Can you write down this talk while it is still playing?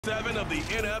7 of the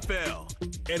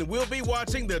NFL, and we'll be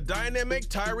watching the dynamic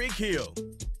Tyreek Hill.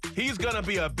 He's going to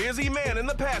be a busy man in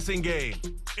the passing game.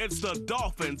 It's the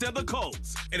Dolphins and the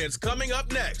Colts, and it's coming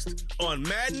up next on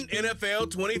Madden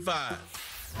NFL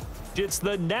 25. It's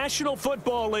the National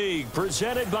Football League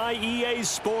presented by EA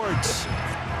Sports.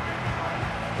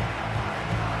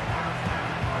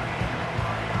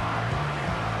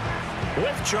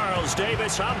 With Charles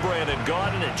Davis, I'm Brandon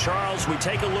Gaudin. And Charles, we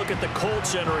take a look at the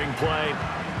Colts entering play.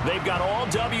 They've got all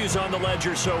W's on the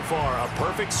ledger so far, a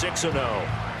perfect 6-0.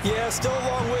 Yeah, still a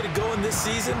long way to go in this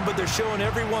season, but they're showing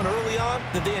everyone early on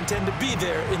that they intend to be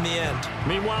there in the end.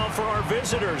 Meanwhile, for our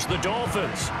visitors, the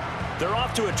Dolphins, they're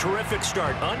off to a terrific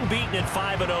start, unbeaten at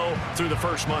 5-0 through the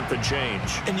first month and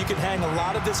change. And you can hang a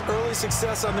lot of this early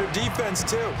success on their defense,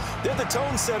 too. They're the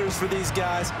tone setters for these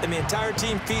guys, and the entire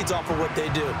team feeds off of what they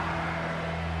do.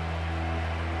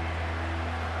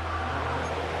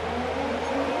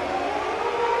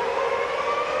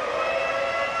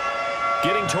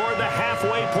 Getting toward the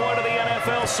halfway point of the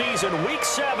NFL season, Week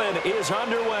 7 is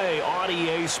underway on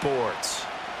EA Sports.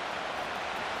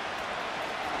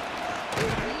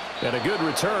 And a good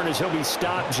return as he'll be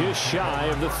stopped just shy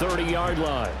of the 30-yard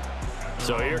line.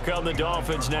 So here come the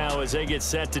Dolphins now as they get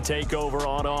set to take over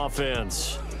on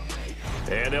offense.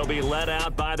 And they'll be led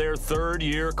out by their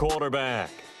third-year quarterback.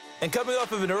 And coming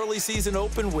off of an early season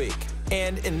open week.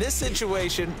 And in this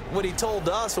situation, what he told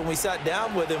us when we sat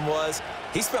down with him was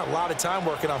he spent a lot of time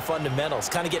working on fundamentals,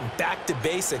 kind of getting back to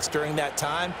basics during that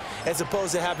time, as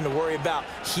opposed to having to worry about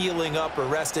healing up or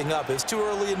resting up. It was too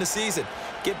early in the season.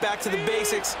 Get back to the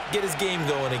basics, get his game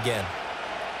going again.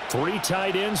 3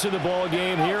 tight ends in the ball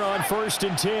game here on 1st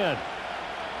and 10.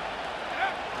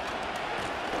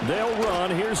 They'll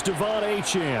run. Here's Devon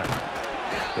Achane.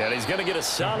 And he's going to get a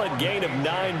solid gain of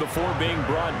 9 before being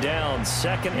brought down,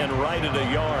 second and right at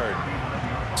a yard.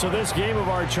 So this game of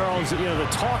our, Charles, you know, the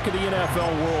talk of the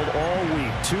NFL world all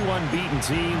week, 2 unbeaten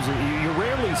teams. You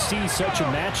rarely see such a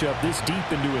matchup this deep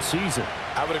into a season.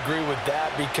 I would agree with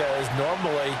that because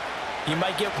normally you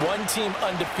might get one team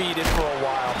undefeated for a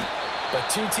while, but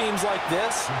 2 teams like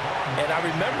this, and I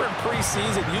remember in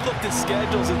preseason you looked at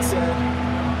schedules and said,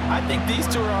 I think these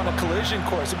 2 are on a collision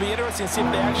course. It'd be interesting to see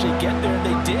if they actually get there, and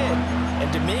they did. And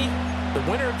to me, the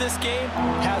winner of this game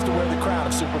has to wear the crown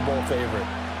of Super Bowl favorite.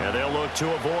 And they'll look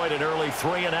to avoid an early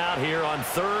 3 and out here on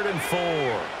 3rd and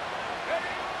 4.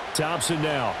 Thompson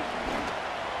now.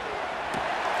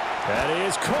 That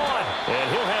is caught. And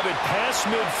he'll have it past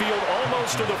midfield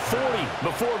almost to the 40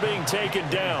 before being taken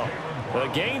down.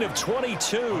 A gain of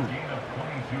 22.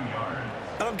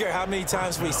 I don't care how many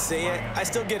times we see it. I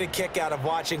still get a kick out of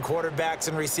watching quarterbacks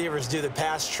and receivers do the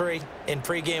pass tree in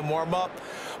pregame warm-up.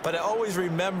 But I always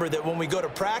remember that when we go to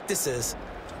practices,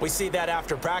 we see that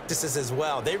after practices as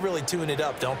well. They really tune it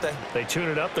up, don't they? They tune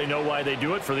it up. They know why they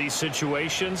do it for these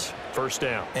situations. First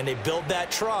down. And they build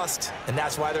that trust, and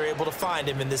that's why they're able to find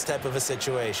him in this type of a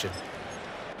situation.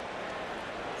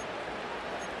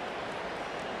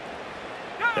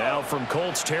 Now from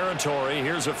Colts territory,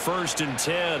 here's a 1st and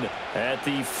 10 at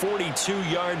the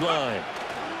 42-yard line.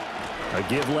 A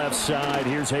give left side.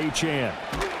 Here's Achane.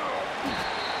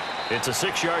 It's a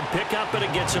 6-yard pickup, and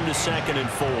it gets him to 2nd and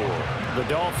 4. The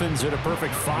Dolphins at a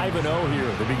perfect 5-0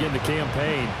 here to begin the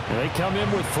campaign. And they come in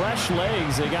with fresh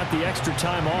legs. They got the extra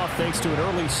time off thanks to an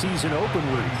early season open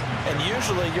week. And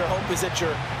usually your hope is that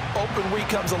your open week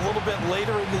comes a little bit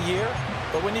later in the year.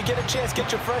 But when you get a chance, get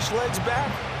your fresh legs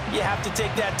back, you have to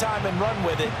take that time and run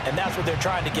with it, and that's what they're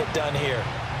trying to get done here.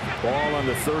 Ball on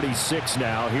the 36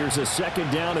 now. Here's a 2nd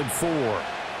down and 4.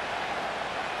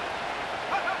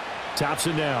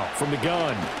 Thompson now from the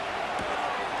gun.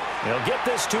 They'll get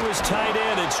this to his tight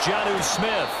end. It's Jonnu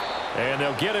Smith. And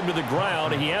they'll get him to the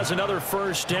ground. He has another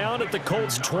 1st down at the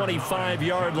Colts'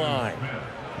 25-yard line.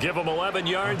 Give them 11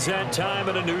 yards that time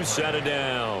and a new set of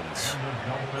downs.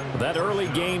 That early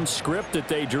game script that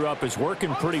they drew up is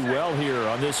working pretty well here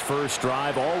on this first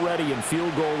drive. Already in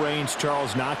field goal range,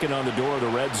 Charles knocking on the door of the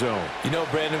red zone. You know,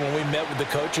 Brandon, when we met with the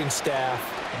coaching staff,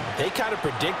 they kind of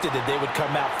predicted that they would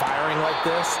come out firing like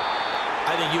this.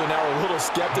 I think you and I were a little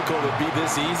skeptical it would be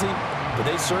this easy, but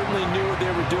they certainly knew what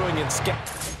they were doing in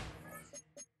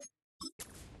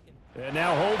And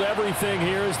now hold everything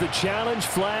here as the challenge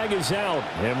flag is out.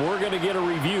 And we're going to get a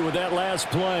review of that last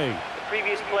play. The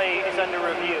previous play is under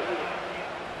review.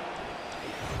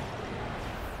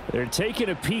 They're taking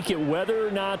a peek at whether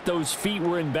or not those feet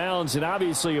were in bounds, and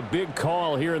obviously a big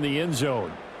call here in the end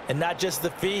zone. And not just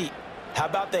the feet. How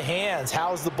about the hands?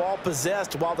 How's the ball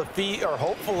possessed while the feet are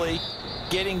hopefully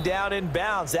getting down in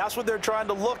bounds? That's what they're trying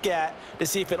to look at to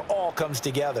see if it all comes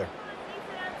together.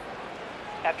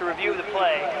 After review of the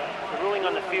play, the ruling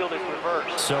on the field is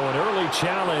reversed. So an early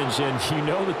challenge, and you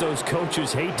know that those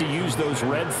coaches hate to use those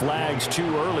red flags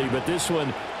too early, but this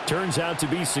one turns out to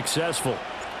be successful.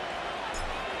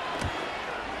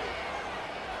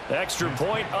 Extra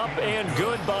point up and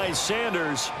good by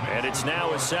Sanders, and it's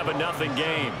now a 7-0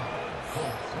 game.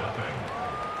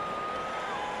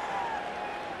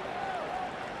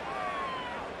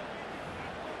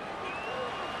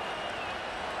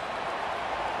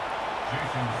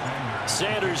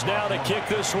 Sanders now to kick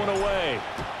this one away.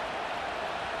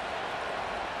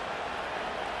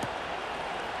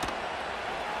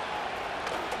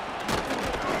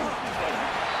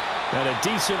 And a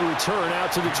decent return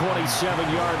out to the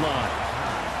 27-yard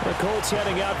line. The Colts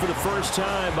heading out for the first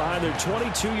time behind their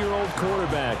 22-year-old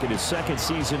quarterback in his second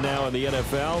season now in the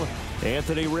NFL,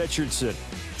 Anthony Richardson.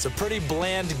 It's a pretty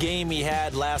bland game he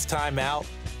had last time out.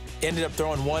 Ended up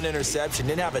throwing one interception,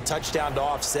 didn't have a touchdown to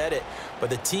offset it,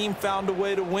 but the team found a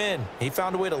way to win. He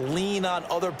found a way to lean on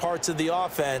other parts of the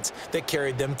offense that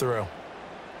carried them through.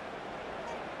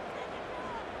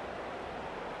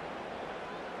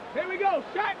 Here we go,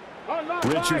 shot.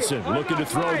 Richardson looking to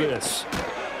throw this.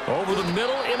 Over the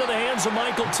middle into the hands of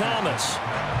Michael Thomas.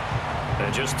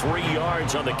 And just 3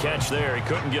 yards on the catch there. He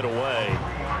couldn't get away.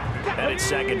 And it's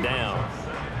second down.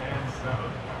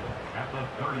 At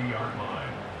the 30-yard line.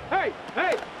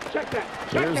 Hey, check that.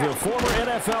 Here's the former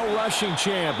NFL rushing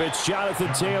champ. It's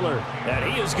Jonathan Taylor.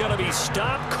 And he is going to be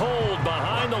stopped cold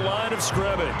behind the line of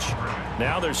scrimmage.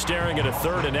 Now they're staring at a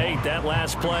 3rd and 8. That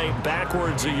last play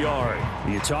backwards a yard.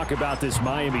 You talk about this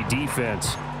Miami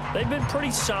defense. They've been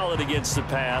pretty solid against the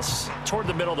pass. Toward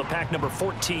the middle of the pack, number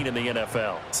 14 in the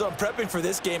NFL. So I'm prepping for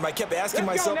this game. I kept asking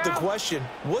myself the question,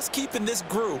 what's keeping this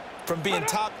group from being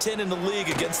top 10 in the league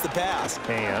against the pass?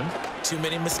 And too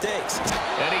many mistakes.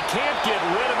 And he can't get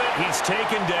rid of it. He's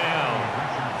taken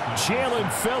down.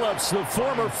 Jalen Phillips, the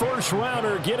former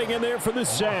first-rounder, getting in there for the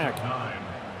sack.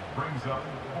 Brings up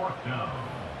 4th down.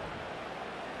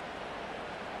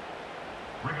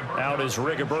 Out is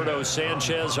Rigoberto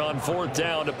Sanchez on 4th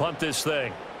down to punt this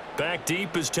thing. Back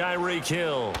deep is Tyreek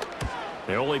Hill.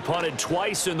 They only punted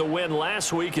twice in the win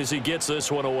last week as he gets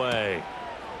this one away.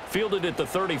 Fielded at the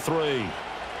 33.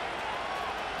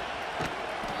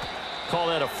 Call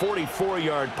that a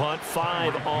 44-yard punt,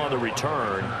 5 on the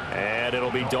return, and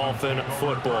it'll be Dolphin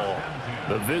football.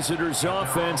 The visitors'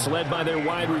 offense, led by their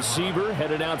wide receiver,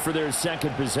 headed out for their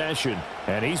second possession.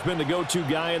 And he's been the go-to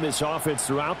guy in this offense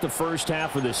throughout the first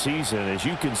half of the season. As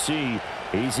you can see,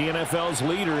 he's the NFL's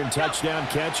leader in touchdown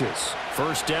catches.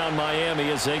 First down Miami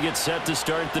as they get set to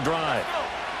start the drive.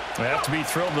 They have to be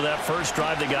thrilled with that first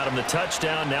drive. They got him the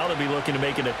touchdown. Now they'll be looking to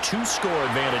make it a 2-score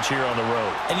advantage here on the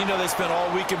road. And you know they spent all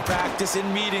week in practice,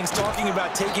 in meetings, talking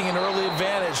about taking an early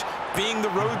advantage. Being the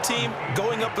road team,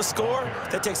 going up a score,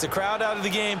 that takes the crowd out of the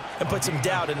game and puts some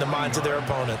doubt in the minds of their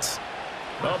opponents.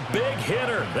 A big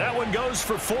hitter. That one goes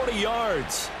for 40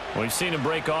 yards. We've seen him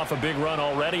break off a big run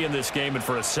already in this game, and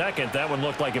for a second, that one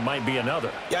looked like it might be another.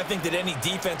 Yeah, I think that any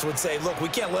defense would say, look, we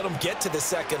can't let him get to the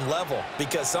second level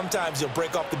because sometimes he'll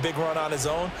break off the big run on his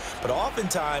own, but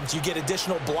oftentimes you get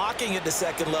additional blocking at the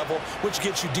second level, which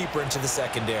gets you deeper into the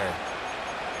secondary.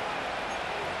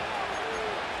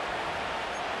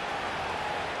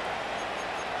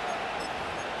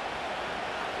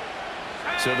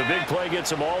 So the big play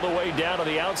gets him all the way down to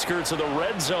the outskirts of the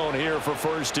red zone here for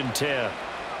 1st and 10.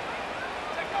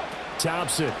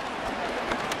 Thompson. And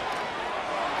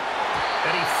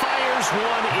he fires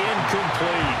one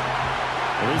incomplete.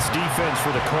 And this defense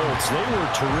for the Colts, they were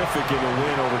terrific in the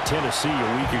win over Tennessee a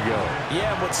week ago.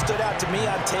 Yeah, what stood out to me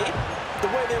on tape, the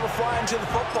way they were flying to the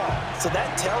football. So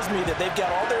that tells me that they've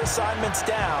got all their assignments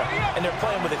down, and they're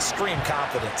playing with extreme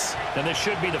confidence. And this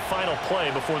should be the final play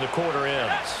before the quarter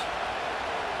ends.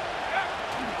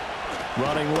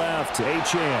 Running left,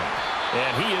 Achane.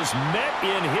 And he is met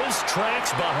in his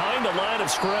tracks behind the line of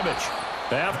scrimmage.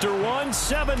 After one,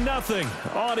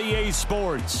 7-0 on EA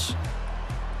Sports.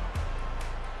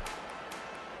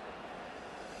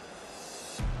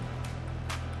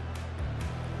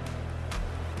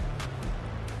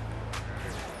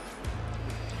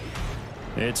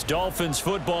 It's Dolphins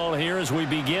football here as we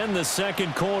begin the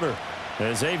second quarter,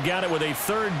 as they've got it with a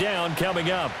 3rd down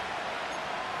coming up.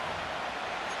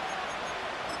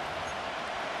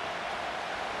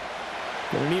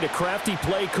 Going to need a crafty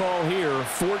play call here.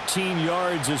 14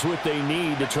 yards is what they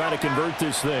need to try to convert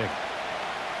this thing.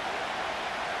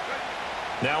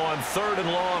 Now on 3rd and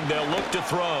long, they'll look to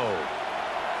throw.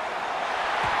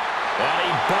 And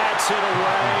he bats it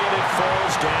away, and it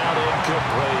falls down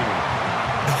incomplete.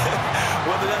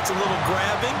 Whether that's a little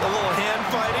grabbing, a little hand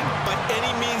fighting, by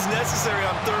any means necessary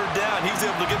on third down, he was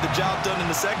able to get the job done in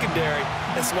the secondary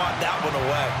and swat that one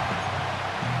away.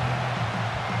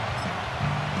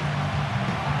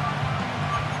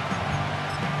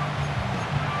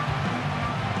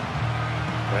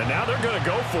 And now they're going to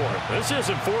go for it. This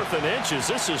isn't 4th and inches.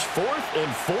 This is 4th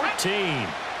and 14.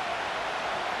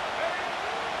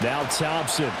 Now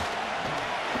Thompson.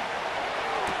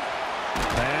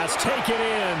 Pass taken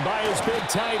in by his big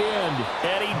tight end.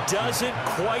 And he doesn't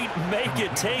quite make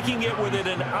it, taking it within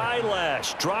an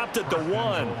eyelash. Dropped at the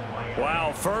 1.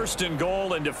 Wow, 1st and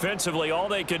goal, and defensively all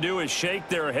they can do is shake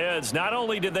their heads. Not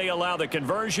only did they allow the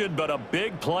conversion, but a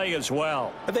big play as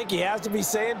well. I think he has to be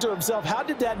saying to himself, how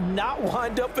did that not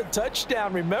wind up a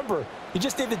touchdown? Remember, you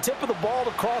just need the tip of the ball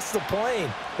to cross the plane.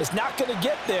 It's not going to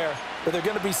get there, but they're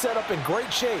going to be set up in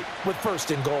great shape with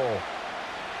 1st and goal.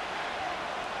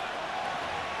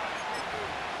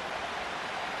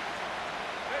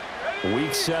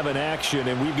 Week 7 action,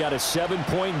 and we've got a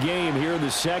 7-point game here in the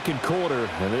second quarter.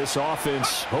 And this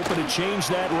offense hoping to change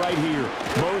that right here.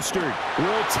 Mostert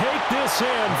will take this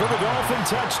in for the Dolphin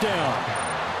touchdown.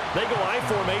 They go I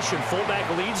formation. Fullback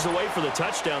leads the way for the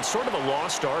touchdown. Sort of a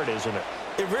lost art, isn't it?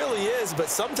 It really is, but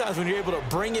sometimes when you're able to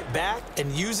bring it back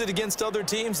and use it against other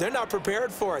teams, they're not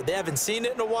prepared for it. They haven't seen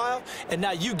it in a while, and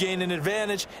now you gain an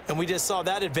advantage, and we just saw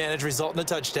that advantage result in a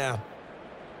touchdown.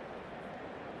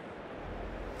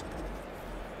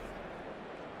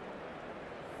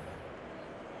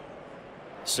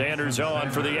 Sanders on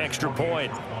for the extra point.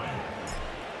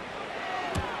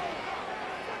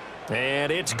 And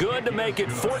it's good to make it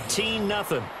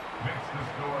 14-0.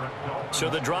 So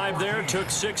the drive there took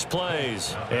 6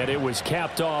 plays. And it was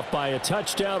capped off by a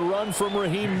touchdown run from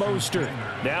Raheem Mostert.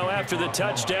 Now after the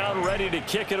touchdown, ready to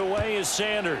kick it away is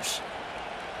Sanders.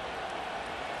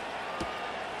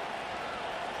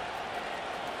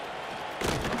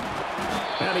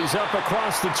 And he's up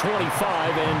across the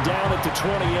 25 and down at the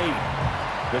 28.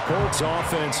 The Colts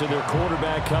offense and their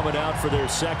quarterback coming out for their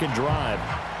second drive.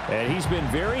 And he's been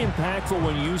very impactful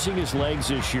when using his legs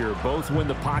this year, both when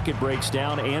the pocket breaks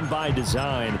down and by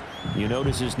design. You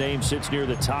notice his name sits near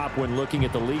the top when looking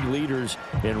at the league leaders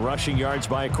in rushing yards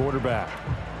by a quarterback.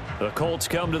 The Colts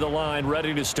come to the line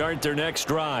ready to start their next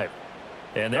drive.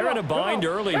 And they're in a bind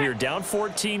early here, down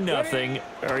 14-0.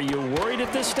 Are you worried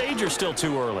at this stage or still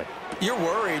too early? You're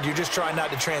worried. You're just trying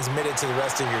not to transmit it to the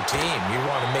rest of your team. You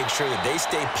want to make sure that they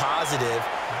stay positive,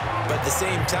 but at the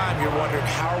same time, you're wondering,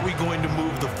 how are we going to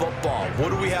move the football? What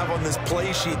do we have on this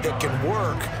play sheet that can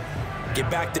work?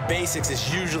 Get back to basics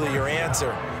is usually your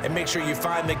answer, and make sure you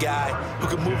find the guy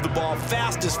who can move the ball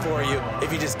fastest for you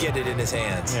if you just get it in his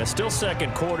hands. Yeah, still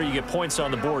second quarter. You get points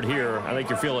on the board here. I think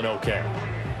you're feeling okay.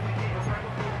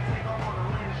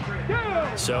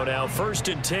 So now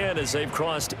 1st and 10 as they've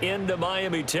crossed into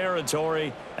Miami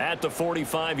territory at the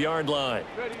 45-yard line.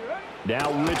 Now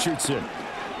Richardson.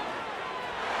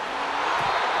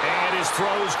 And his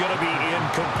throw is going to be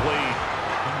incomplete.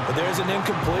 There's an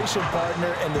incompletion,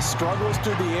 partner, and the struggles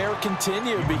through the air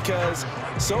continue because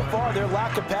so far their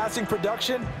lack of passing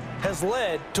production has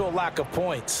led to a lack of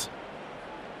points.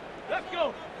 Let's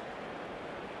go.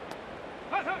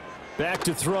 Back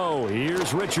to throw.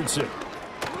 Here's Richardson.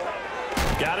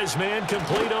 Got his man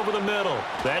complete over the middle.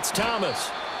 That's Thomas.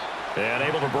 And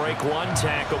able to break one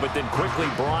tackle, but then quickly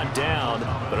brought down.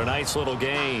 But a nice little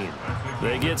gain.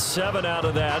 They get 7 out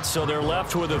of that, so they're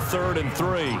left with a 3rd and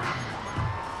 3.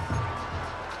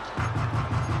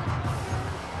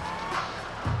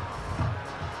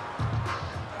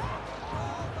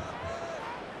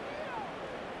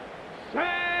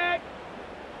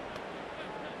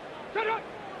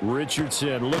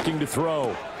 Richardson looking to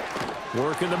throw.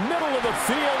 Work in the middle of the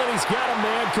field, and he's got a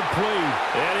man complete.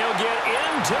 And he'll get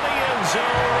into the end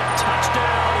zone.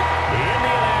 Touchdown,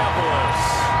 Indianapolis.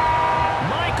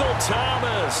 Michael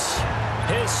Thomas,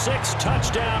 his 6th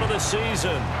touchdown of the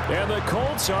season. And the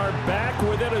Colts are back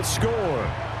within a score.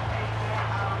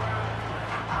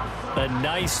 A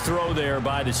nice throw there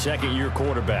by the second-year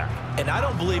quarterback. And I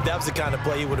don't believe that was the kind of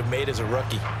play he would have made as a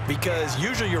rookie, because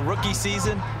usually your rookie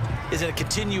season is a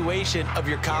continuation of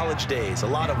your college days. A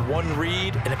lot of one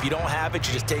read, and if you don't have it,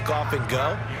 you just take off and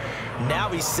go. Now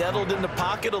he's settled in the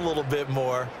pocket a little bit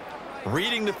more,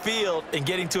 reading the field and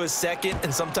getting to his 2nd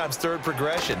and sometimes 3rd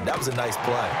progression. That was a nice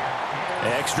play.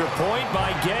 Extra point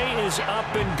by Gay is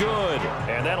up and good.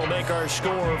 And that'll make our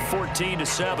score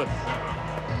 14-7.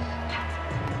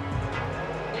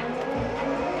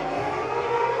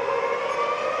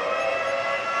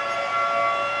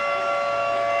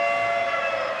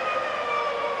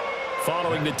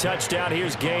 Following the touchdown,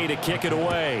 here's Gay to kick it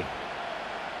away.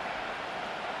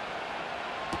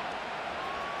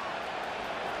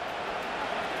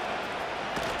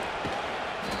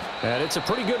 And it's a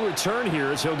pretty good return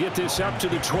here as he'll get this up to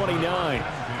the 29.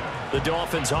 The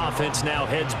Dolphins offense now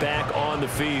heads back on the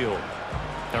field.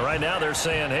 And right now they're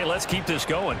saying, hey, let's keep this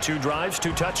going. 2 drives,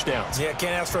 2 touchdowns. Yeah,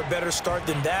 can't ask for a better start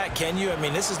than that, can you? I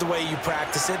mean, this is the way you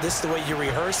practice it. This is the way you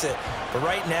rehearse it. But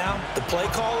right now, the play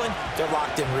calling, they're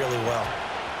locked in really well.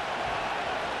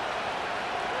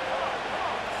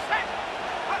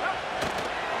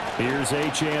 Here's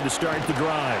Achane to start the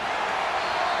drive.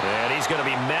 And he's going to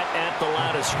be met at the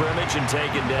line of scrimmage and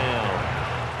taken down.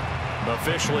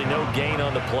 Officially no gain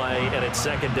on the play, and it's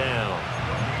 2nd down.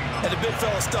 And the big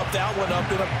fella stuffed that one up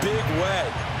in a big way.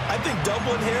 I think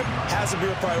doubling him has to be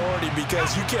a priority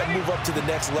because you can't move up to the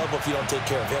next level if you don't take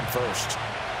care of him first.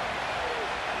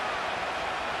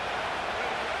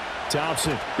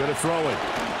 Thompson going to throw it.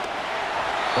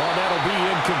 Oh, that'll be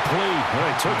incomplete. Well,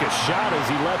 he took a shot as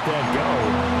he let that go.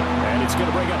 And it's going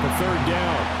to bring up a 3rd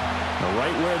down. Now,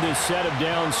 right where this set of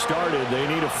downs started, they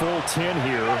need a full 10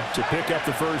 here to pick up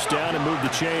the 1st down and move the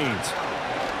chains.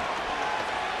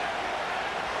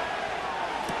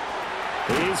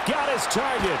 He's got his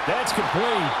target. That's complete.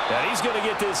 And he's going to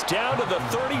get this down to the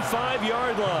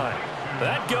 35-yard line.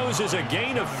 That goes as a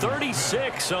gain of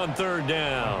 36 on 3rd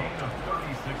down.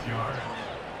 36 yards.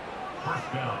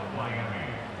 1st down, Miami.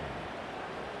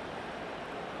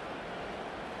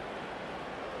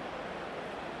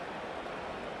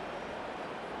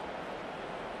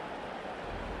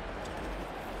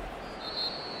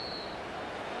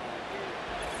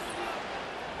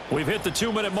 We've hit the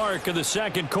 2-minute mark of the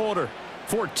 2nd quarter,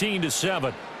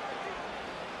 14-7.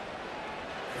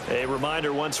 A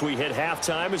reminder, once we hit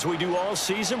halftime, as we do all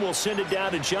season, we'll send it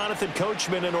down to Jonathan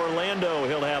Coachman in Orlando.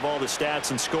 He'll have all the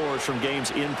stats and scores from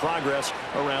games in progress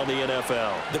around the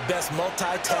NFL. The best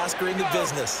multitasker in the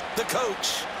business, the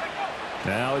coach.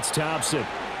 Now it's Thompson.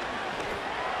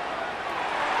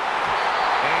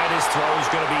 And his throw is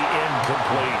going to be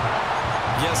incomplete.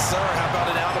 Yes, sir. How about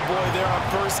an attaboy there on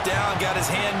 1st down? Got his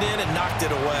hand in and knocked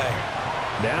it away.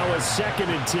 Now a 2nd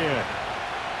and 10.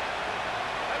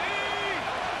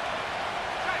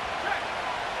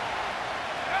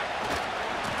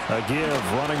 A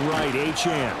give, running right,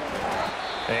 Achane.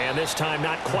 And this time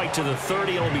not quite to the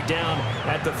 30. It'll be down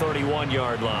at the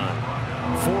 31-yard line.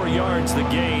 4 yards the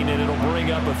gain, and it'll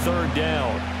bring up a 3rd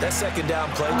down. That 2nd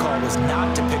down play call was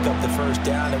not to pick up the 1st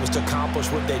down. It was to accomplish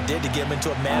what they did to get them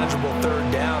into a manageable 3rd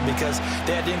down because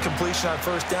they had incompletion on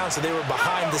 1st down, so they were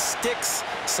behind the sticks,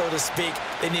 so to speak.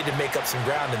 They needed to make up some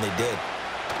ground, and they did.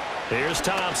 Here's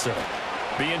Thompson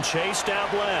being chased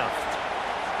out left.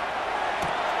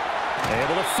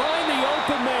 Able to find the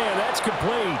open man. That's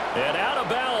complete. And out of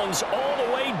bounds all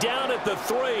the way down at the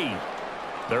 3.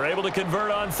 They're able to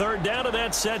convert on 3rd down, and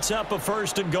that sets up a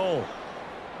 1st and goal.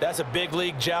 That's a big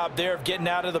league job there of getting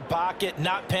out of the pocket,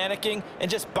 not panicking, and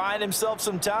just buying himself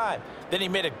some time. Then he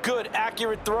made a good,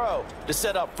 accurate throw to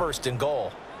set up 1st and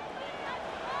goal.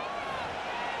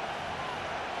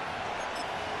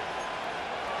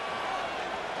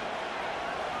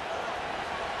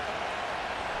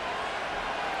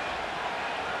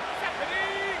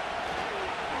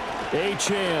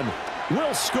 Achane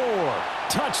will score.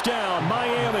 Touchdown,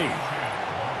 Miami.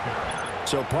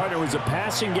 So, partner, it was a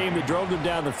passing game that drove them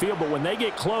down the field, but when they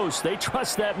get close, they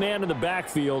trust that man in the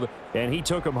backfield, and he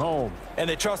took them home. And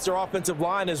they trust their offensive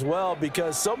line as well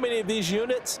because so many of these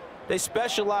units, they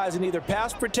specialize in either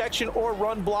pass protection or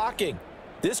run blocking.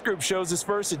 This group shows its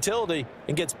versatility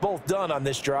and gets both done on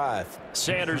this drive.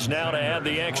 Sanders now to add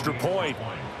the extra point.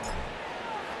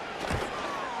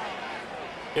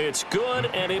 It's good,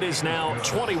 and it is now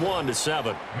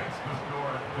 21-7.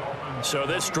 So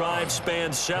this drive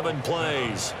spans 7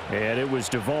 plays. And it was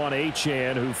Devon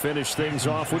Achane who finished things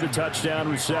off with a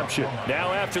touchdown reception.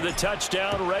 Now after the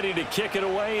touchdown, ready to kick it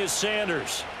away is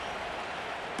Sanders.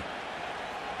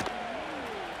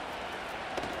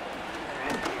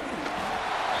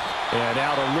 And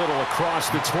out a little across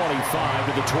the 25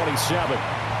 to the 27.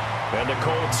 And the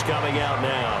Colts coming out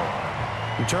now.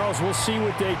 Charles, we'll see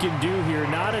what they can do here.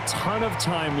 Not a ton of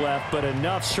time left, but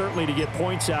enough certainly to get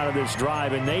points out of this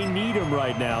drive, and they need them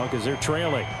right now because they're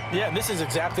trailing. Yeah, and this is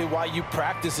exactly why you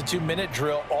practice a 2-minute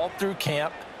drill all through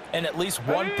camp and at least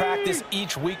one practice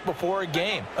each week before a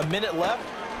game. A minute left,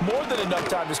 more than enough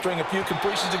time to string a few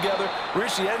completions together,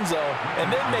 reach the end zone,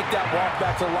 and then make that walk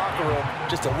back to the locker room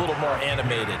just a little more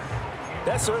animated.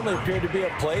 That certainly appeared to be a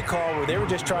play call where they were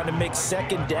just trying to make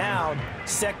 2nd down,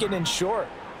 2nd and short.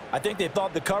 I think they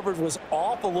thought the coverage was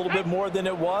off a little bit more than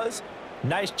it was.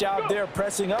 Nice job there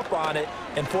pressing up on it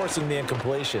and forcing the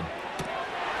incompletion.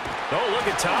 Oh, look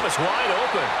at Thomas wide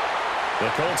open. The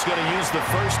Colts going to use the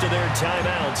first of their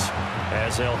timeouts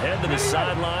as they'll head to the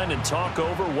sideline and talk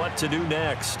over what to do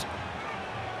next.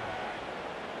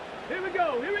 Here we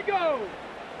go. Here we go.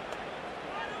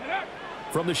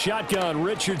 From the shotgun,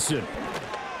 Richardson.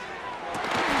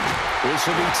 This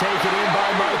will be taken in by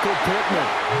Michael Pittman.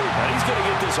 And he's going to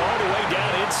get this all the way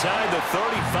down inside the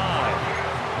 35.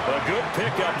 A good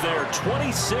pickup there,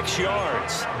 26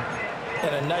 yards.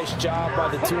 And a nice job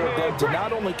by the two of them to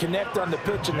not only connect on the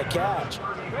pitch and the catch,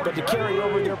 but to carry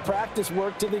over their practice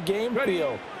work to the game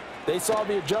field. They saw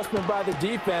the adjustment by the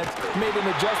defense, made an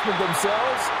adjustment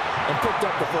themselves, and picked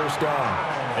up the first down.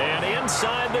 And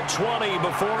inside the 20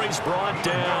 before he's brought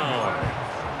down.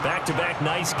 Back-to-back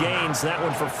nice gains. That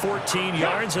one for 14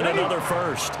 yards and another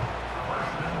first.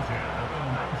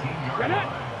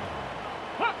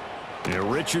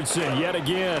 Yeah, Richardson yet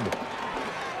again.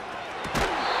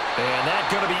 And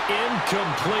that's going to be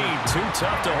incomplete. Too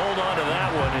tough to hold on to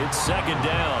that one. It's second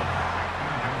down.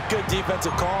 Good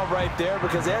defensive call right there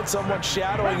because they had someone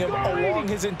shadowing him along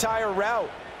his entire route.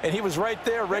 And he was right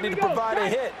there ready to provide a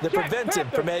hit that prevents him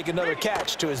from making another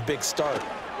catch to his big start.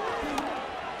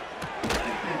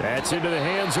 That's into the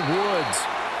hands of Woods.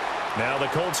 Now the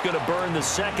Colts going to burn the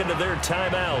second of their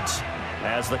timeouts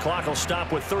as the clock will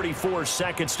stop with 34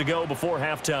 seconds to go before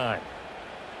halftime.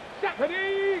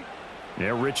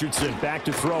 Yeah, Richardson back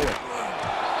to throw it.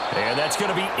 And that's going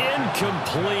to be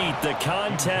incomplete. The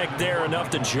contact there enough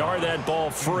to jar that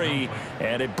ball free,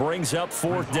 and it brings up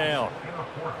fourth down.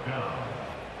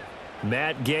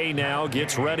 Matt Gay now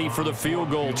gets ready for the field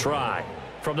goal try.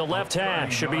 From the left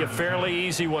hash, should be a fairly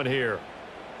easy one here.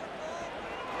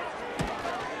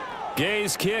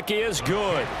 Gay's kick is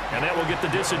good, and that will get the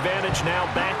disadvantage now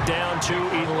back down to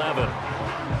 11.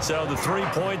 So the 3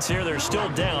 points here, they're still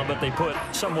down, but they put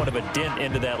somewhat of a dent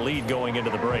into that lead going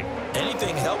into the break.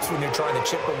 Anything helps when you're trying to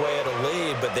chip away at a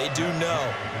lead, but they do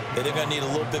know that they're going to need a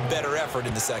little bit better effort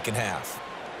in the second half.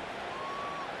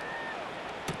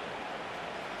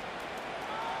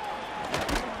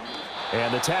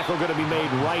 And the tackle going to be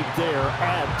made right there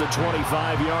at the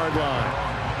 25-yard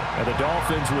line. And the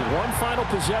Dolphins with one final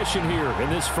possession here in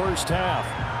this first half.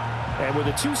 And with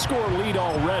a 2-score lead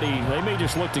already, they may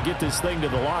just look to get this thing to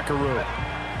the locker room.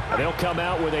 And they'll come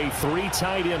out with a 3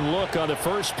 tight end look on the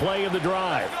first play of the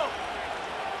drive.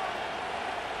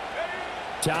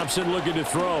 Thompson looking to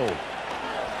throw.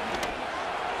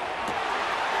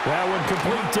 That one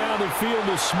complete down the field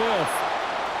to Smith.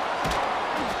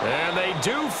 And they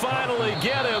do finally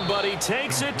get him, but he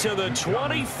takes it to the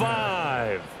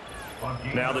 25.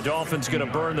 Now the Dolphins going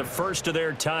to burn the first of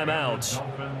their timeouts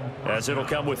as it'll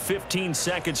come with 15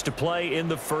 seconds to play in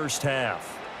the first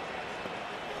half.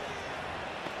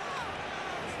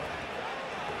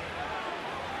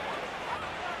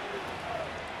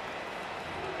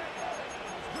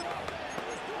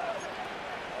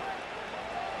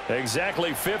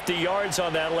 Exactly 50 yards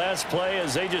on that last play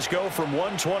as they just go from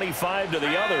 125 to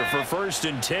the other for first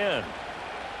and 10.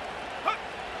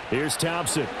 Here's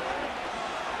Thompson.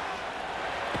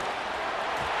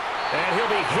 And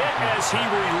he'll be hit as he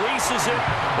releases it,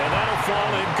 and that'll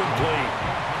fall incomplete.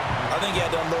 I think he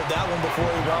had to unload that one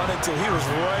before he wanted to. He was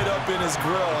right up in his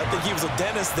grill. I think he was a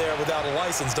dentist there without a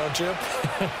license, don't you?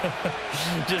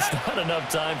 Just not enough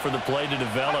time for the play to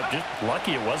develop. Just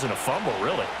lucky it wasn't a fumble,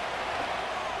 really.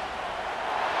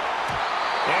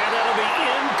 And that'll be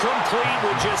incomplete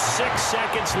with just 6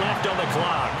 seconds left on the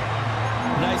clock.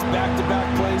 Nice back-to-back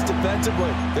plays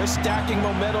defensively. They're stacking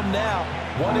momentum now.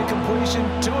 1 incompletion,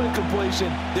 2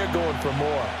 incompletion. They're going for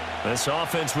more. This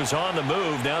offense was on the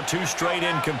move. Now 2 straight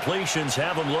incompletions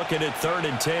have them looking at 3rd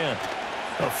and 10.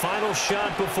 A final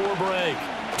shot before break.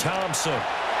 Thompson.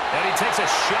 And he takes a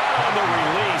shot on the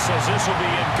release as this will be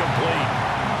incomplete.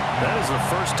 That is the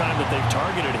first time that they've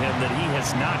targeted him that he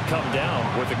has not come down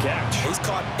with a catch. He's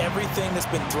caught everything that's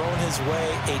been thrown his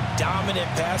way. A dominant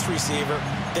pass receiver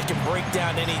that can break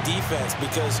down any defense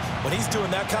because when he's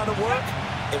doing that kind of work,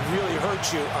 it really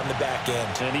hurts you on the back end.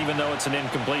 And even though it's an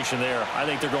incompletion there, I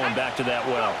think they're going back to that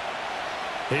well.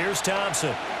 Here's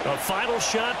Thompson. A final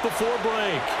shot before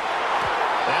break.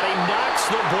 And he knocks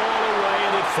the ball away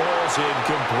and it falls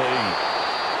incomplete.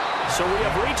 So we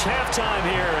have reached halftime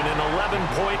here in an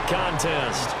 11-point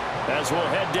contest. As we'll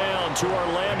head down to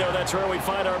Orlando, that's where we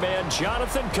find our man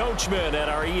Jonathan Coachman at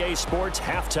our EA Sports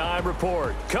Halftime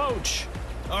Report. Coach.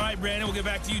 All right, Brandon, we'll get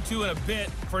back to you two in a bit.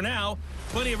 For now,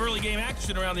 plenty of early game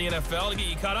action around the NFL to get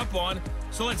you caught up on,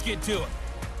 so let's get to it.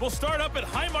 We'll start up at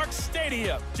Highmark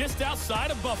Stadium, just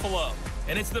outside of Buffalo.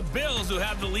 And it's the Bills who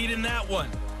have the lead in that one.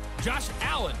 Josh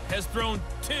Allen has thrown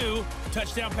 2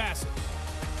 touchdown passes.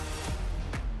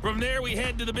 From there, we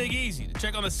head to the Big Easy to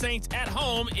check on the Saints at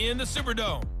home in the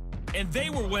Superdome. And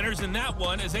they were winners in that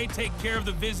one as they take care of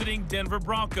the visiting Denver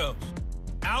Broncos.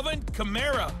 Alvin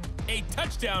Kamara, a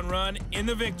touchdown run in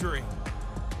the victory.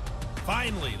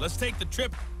 Finally, let's take the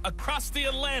trip across the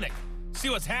Atlantic,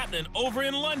 see what's happening over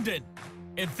in London.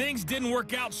 And things didn't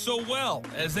work out so well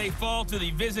as they fall to the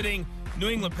visiting New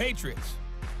England Patriots.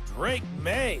 Drake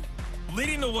May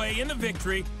leading the way in the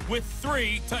victory with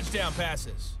 3 touchdown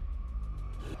passes.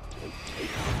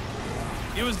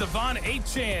 It was Devon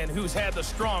Achane who's had the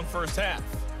strong first half.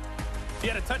 He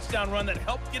had a touchdown run that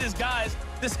helped get his guys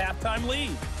this halftime lead.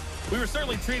 We were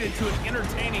certainly treated to an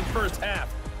entertaining first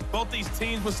half. Both these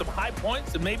teams with some high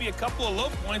points and maybe a couple of low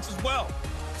points as well.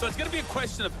 So it's going to be a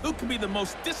question of who can be the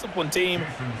most disciplined team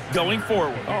going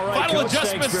forward. All right, Final Coach,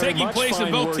 adjustments taking place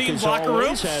in both teams' locker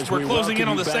rooms. We're closing in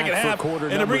on the second half.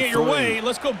 And to bring it your way,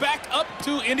 let's go back up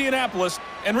to Indianapolis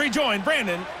and rejoin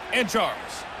Brandon and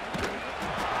Charles.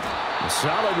 A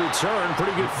solid return,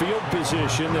 pretty good field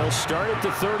position. They'll start at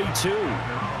the 32.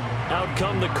 Out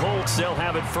come the Colts. They'll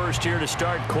have it first here to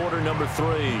start quarter number 3.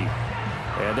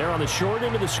 And they're on the short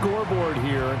end of the scoreboard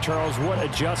here. Charles, what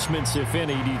adjustments, if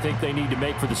any, do you think they need to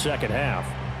make for the second half?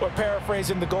 We're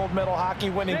paraphrasing the gold medal hockey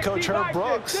winning coach Herb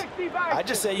Brooks. I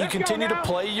just say you continue to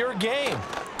play your game.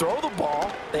 Throw the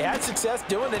ball. They had success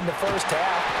doing it in the first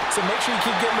half. So make sure you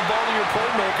keep getting the ball to your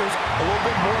playmakers a little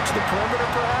bit more to the perimeter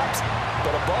perhaps.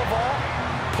 But above all,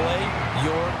 play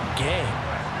your game.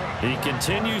 He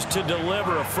continues to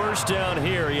deliver a first down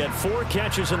here. He had 4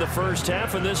 catches in the first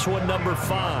half, and this one number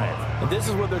 5. And this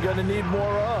is what they're going to need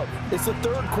more of. It's the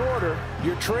third quarter.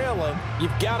 You're trailing.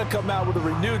 You've got to come out with a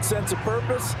renewed sense of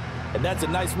purpose, and that's a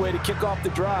nice way to kick off the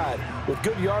drive with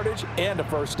good yardage and a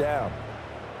first down.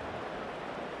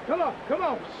 Come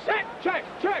on. Set, check.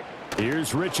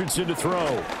 Here's Richardson to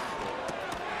throw.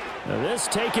 Now this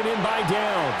taken in by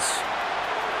Downs.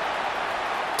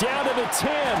 Down to the 10,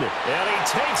 and he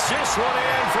takes this one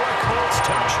in for a Colts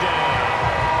touchdown.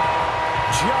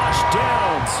 Josh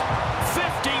Downs,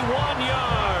 51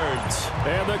 yards.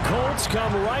 And the Colts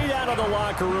come right out of the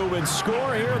locker room and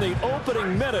score here in the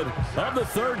opening minute of the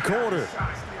third quarter.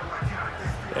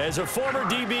 As a former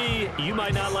DB, you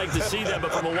might not like to see that,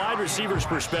 but from a wide receiver's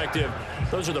perspective,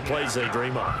 those are the plays they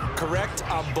dream of. Correct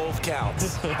on both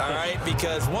counts, all right?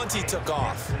 Because once he took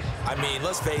off, I mean,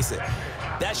 let's face it,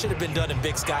 that should have been done in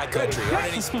Big Sky country.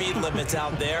 Aren't any speed limits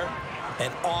out there?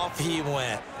 And off he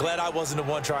went. Glad I wasn't the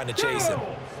one trying to chase him.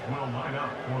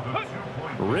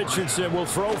 Richardson will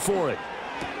throw for it.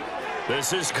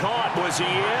 This is caught. Was he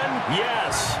in?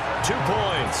 Yes. 2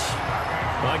 points.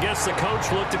 Well, I guess the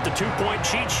coach looked at the 2-point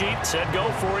cheat sheet, said go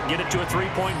for it, get it to a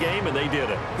 3-point game, and they did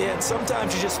it. Yeah, and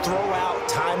sometimes you just throw out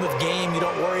time of game. You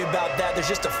don't worry about that. There's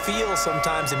just a feel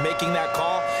sometimes in making that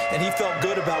call, and he felt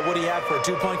good about what he had for a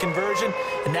 2-point conversion,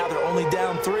 and now they're only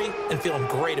down 3 and feeling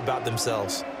great about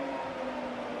themselves.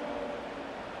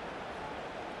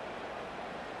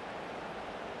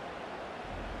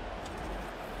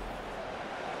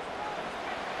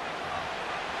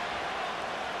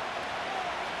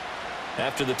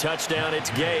 After the touchdown,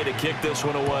 it's Gay to kick this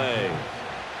one away.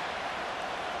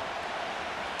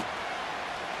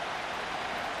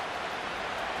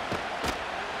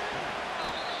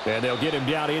 And they'll get him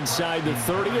down inside the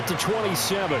 30 at the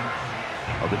 27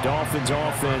 of the Dolphins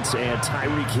offense, and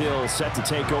Tyreek Hill set to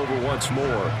take over once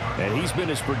more. And he's been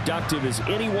as productive as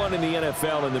anyone in the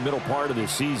NFL in the middle part of the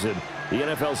season. The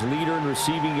NFL's leader in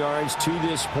receiving yards to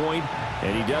this point,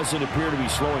 and he doesn't appear to be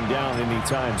slowing down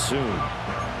anytime soon.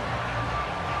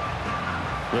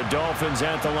 The Dolphins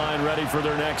at the line ready for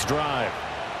their next drive.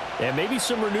 And maybe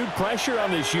some renewed pressure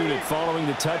on this unit following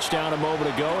the touchdown a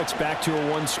moment ago. It's back to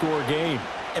a 1-score game.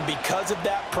 And because of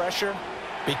that pressure,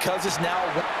 because it's now...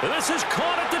 This is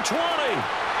caught at the 20.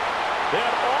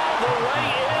 And all the way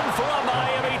in for a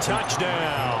Miami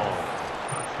touchdown.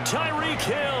 Tyreek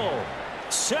Hill,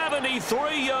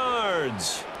 73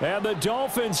 yards. And the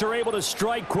Dolphins are able to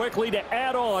strike quickly to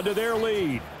add on to their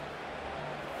lead.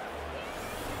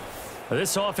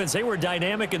 This offense, they were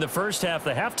dynamic in the first half.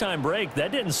 The halftime break,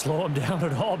 that didn't slow them down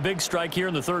at all. Big strike here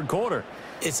in the third quarter.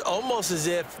 It's almost as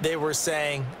if they were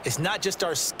saying, it's not just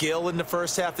our skill in the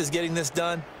first half is getting this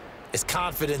done, it's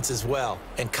confidence as well.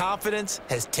 And confidence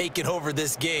has taken over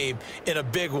this game in a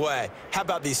big way. How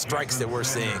about these strikes that we're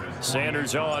seeing?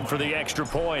 Sanders on for the extra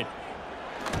point.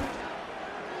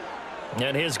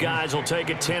 And his guys will take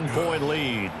a 10-point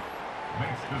lead.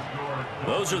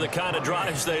 Those are the kind of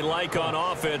drives they like on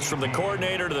offense, from the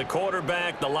coordinator to the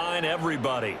quarterback, the line,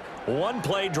 everybody.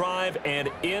 One-play drive and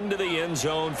into the end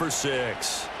zone for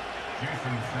 6.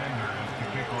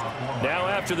 Now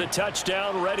after the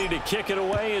touchdown, ready to kick it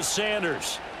away is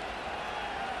Sanders.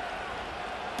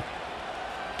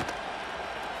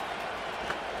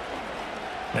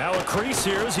 Now a crease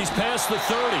here as he's past the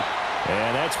 30.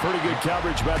 And that's pretty good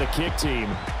coverage by the kick team,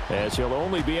 as he'll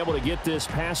only be able to get this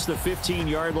past the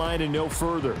 15-yard line and no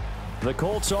further. The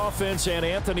Colts offense and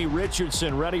Anthony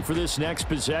Richardson ready for this next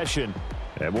possession.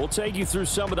 And we'll take you through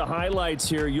some of the highlights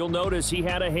here. You'll notice he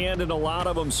had a hand in a lot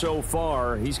of them so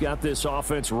far. He's got this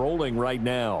offense rolling right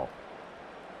now.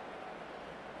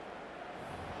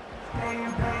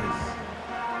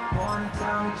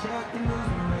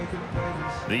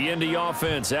 The Indy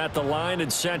offense at the line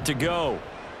and set to go.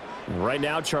 Right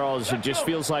now, Charles, it just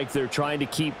feels like they're trying to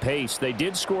keep pace. They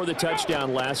did score the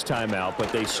touchdown last time out,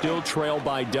 but they still trail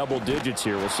by double digits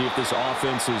here. We'll see if this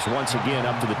offense is once again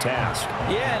up to the task.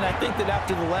 Yeah, and I think that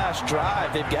after the last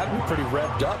drive, they've got to be pretty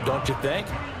revved up, don't you think?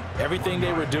 Everything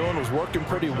they were doing was working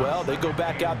pretty well. They go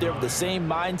back out there with the same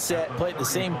mindset, play at the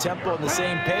same tempo and the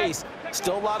same pace.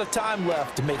 Still a lot of time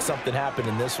left to make something happen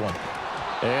in this one.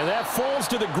 And that falls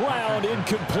to the ground,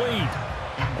 incomplete.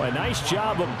 Well, a nice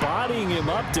job of bodying him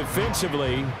up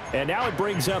defensively, and now it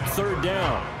brings up third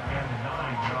down.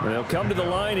 They'll come to the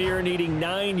line here needing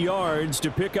 9 yards to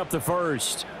pick up the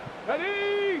first.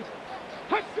 Ready?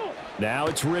 Now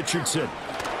it's Richardson.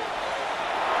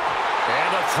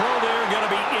 And the throw there going to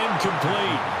be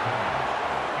incomplete.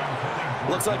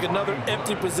 Looks like another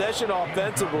empty possession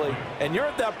offensively, and you're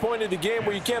at that point of the game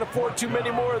where you can't afford too many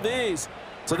more of these.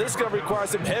 So this is going to require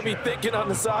some heavy thinking on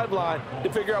the sideline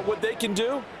to figure out what they can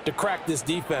do to crack this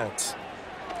defense.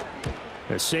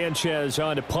 As Sanchez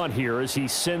on to punt here as he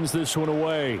sends this one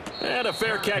away. And a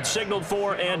fair catch signaled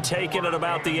for and taken at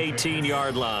about the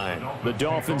 18-yard line. The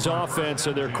Dolphins offense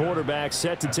and their quarterback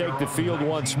set to take the field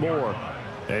once more.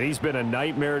 And he's been a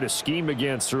nightmare to scheme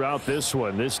against throughout this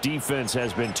one. This defense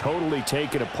has been totally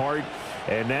taken apart,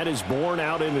 and that is borne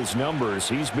out in his numbers.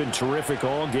 He's been terrific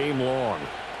all game long.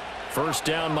 First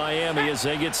down Miami as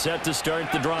they get set to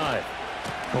start the drive.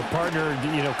 Well, partner,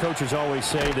 you know, coaches always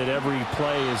say that every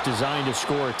play is designed to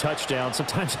score a touchdown.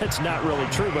 Sometimes that's not really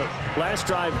true, but last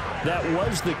drive, that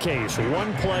was the case.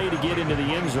 One play to get into the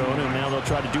end zone, and now they'll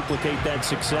try to duplicate that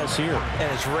success here.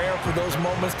 And it's rare for those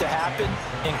moments to happen.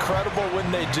 Incredible when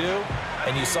they do.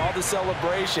 And you saw the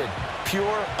celebration.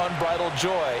 Pure, unbridled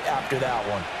joy after that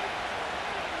one.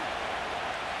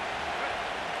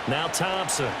 Now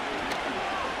Thompson.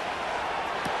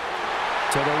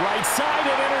 To the right side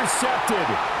and intercepted.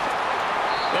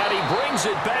 And he brings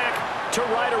it back to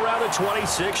right around the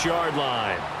 26-yard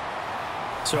line.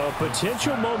 So a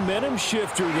potential momentum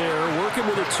shifter there, working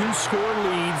with a 2-score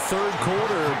lead, third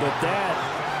quarter, but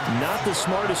that, not the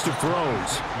smartest of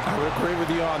throws. I would agree with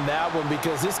you on that one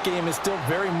because this game is still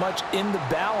very much in the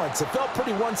balance. It felt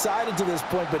pretty one-sided to this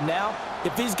point, but now,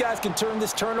 if these guys can turn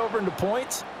this turnover into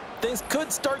points, things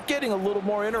could start getting a little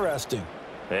more interesting.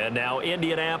 And now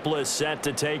Indianapolis set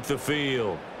to take the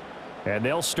field. And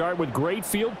they'll start with great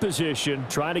field position,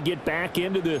 trying to get back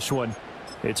into this one.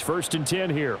 It's 1st and 10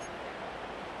 here.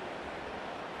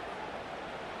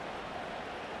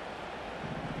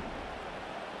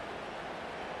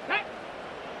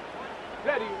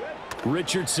 Ready.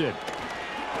 Richardson.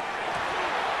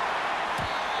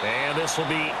 And this will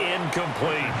be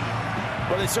incomplete.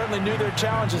 Well, they certainly knew their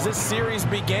challenge as this series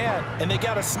began, and they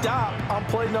got to stop on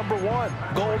play number 1.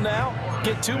 Goal now,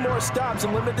 get 2 more stops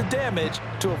and limit the damage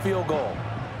to a field goal.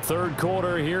 Third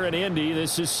quarter here in Indy.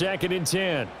 This is 2nd and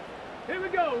 10. Here we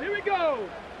go.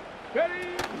 Ready?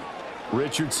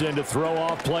 Richardson to throw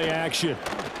off play action.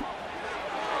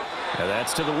 And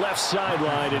that's to the left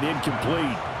sideline and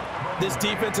incomplete. This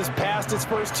defense has passed its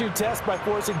first 2 tests by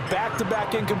forcing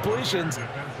back-to-back incompletions.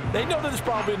 They know that there's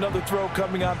probably another throw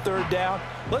coming on 3rd down.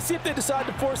 Let's see if they decide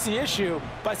to force the issue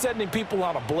by sending people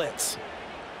on a blitz.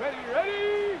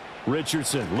 Ready.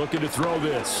 Richardson looking to throw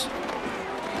this.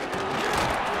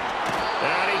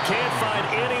 And he can't find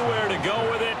anywhere to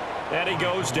go with it, and he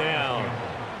goes down.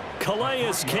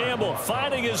 Calais Campbell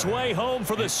finding his way home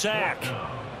for the sack.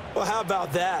 Well, how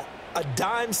about that? A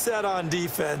dime set on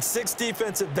defense, 6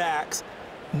 defensive backs.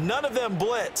 None of them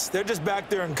blitz. They're just back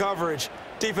there in coverage.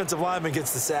 Defensive lineman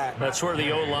gets the sack. That's where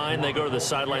the O-line, they go to the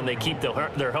sideline, they keep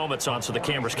their helmets on so the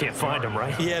cameras can't find them,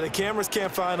 right? Yeah, the cameras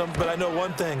can't find them, but I know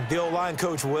one thing, the O-line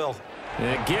coach will.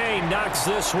 And Gay knocks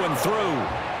this one through.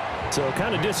 So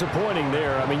kind of disappointing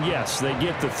there. I mean, yes, they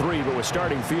get the 3, but with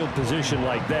starting field position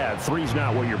like that, 3's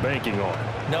not what you're banking on.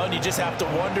 No, and you just have to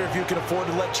wonder if you can afford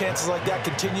to let chances like that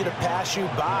continue to pass you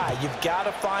by. You've got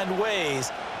to find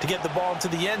ways to get the ball into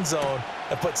the end zone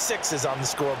and put 6s on the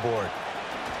scoreboard.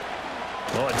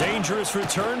 Well, a dangerous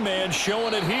return man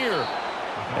showing it here.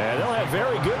 And they'll have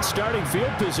very good starting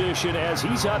field position as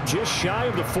he's up just shy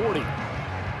of the 40.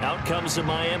 Out comes the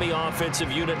Miami offensive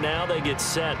unit now. They get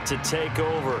set to take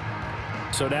over.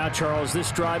 So now, Charles,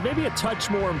 this drive maybe a touch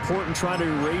more important, trying to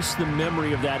erase the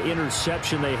memory of that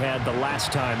interception they had the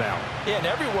last time out. Yeah, and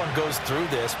everyone goes through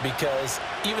this because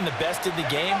even the best in the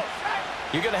game,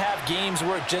 you're going to have games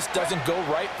where it just doesn't go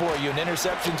right for you, and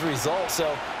interceptions result.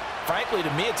 So, frankly,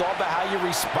 to me, it's all about how you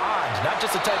respond, not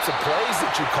just the types of plays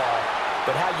that you call,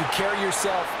 but how you carry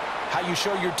yourself, how you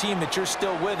show your team that you're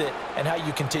still with it, and how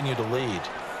you continue to lead.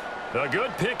 A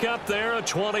good pickup there, a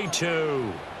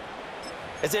 22.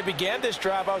 As they began this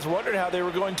drive, I was wondering how they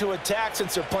were going to attack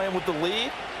since they're playing with the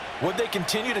lead. Would they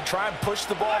continue to try and push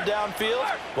the ball downfield?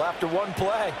 Well, after one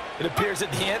play, it appears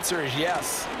that the answer is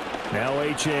yes. Now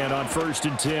Achane on 1st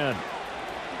and 10.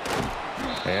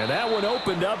 And that one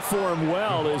opened up for him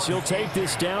well as he'll take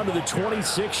this down to the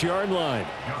 26-yard line.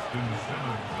 Justin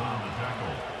Simmons on the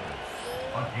tackle.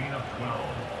 A gain of 12.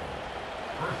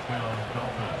 First down,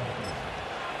 Dolphins.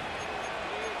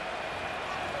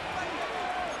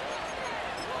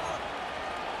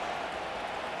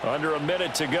 Under a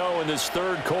minute to go in this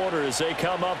third quarter as they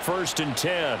come up 1st and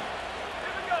 10.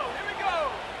 Here we go.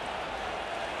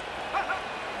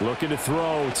 Looking to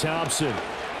throw, Thompson.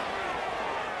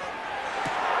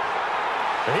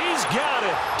 He's got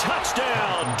it.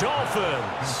 Touchdown,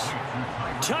 Dolphins.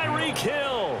 Tyreek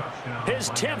Hill,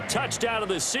 his 10th touchdown of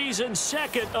the season,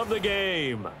 2nd of the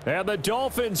game. And the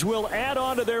Dolphins will add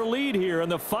on to their lead here in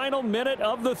the final minute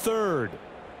of the third.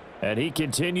 And he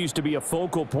continues to be a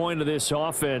focal point of this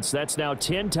offense. That's now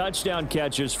 10 touchdown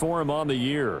catches for him on the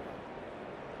year.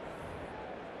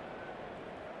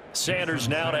 Sanders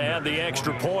now to add the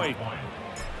extra point.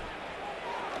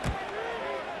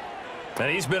 And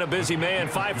he's been a busy man,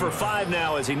 5 for 5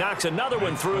 now as he knocks another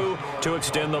one through to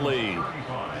extend the lead.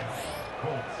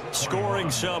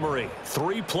 Scoring summary,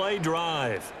 3-play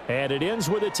drive. And it ends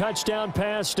with a touchdown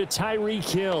pass to Tyreek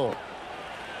Hill.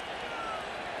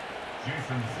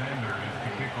 Jason Sanders to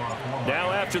kick off.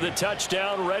 Now after the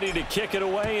touchdown, ready to kick it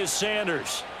away is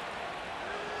Sanders.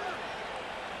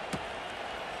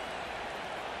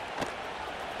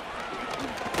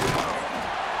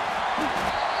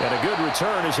 And a good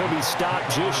return as he'll be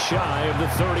stopped just shy of the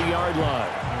 30-yard line.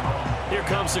 Here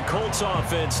comes the Colts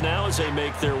offense now as they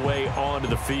make their way onto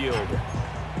the field.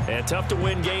 And tough to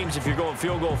win games if you're going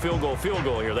field goal, field goal, field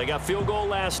goal here. They got field goal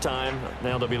last time.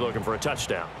 Now they'll be looking for a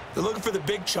touchdown. They're looking for the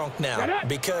big chunk now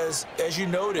because, as you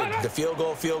noted, the field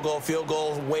goal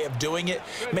way of doing it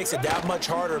makes it that much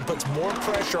harder and puts more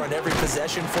pressure on every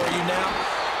possession for you now.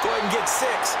 Go ahead and get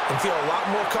 6 and feel a lot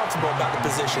more comfortable about the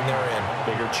position they're in.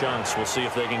 Bigger chunks. We'll see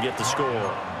if they can get the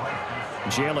score.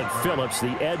 Jalen Phillips,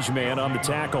 the edge man on the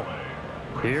tackle.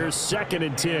 Here's 2nd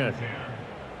and 10.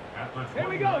 Here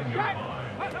we go.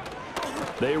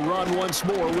 They run once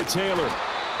more with Taylor.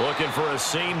 Looking for a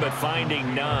seam, but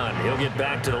finding none. He'll get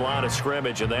back to the line of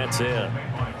scrimmage, and that's it.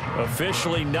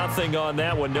 Officially nothing on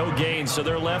that one, no gain, so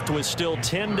they're left with still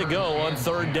 10 to go on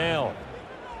 3rd down.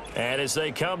 And as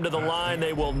they come to the line,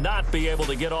 they will not be able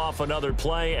to get off another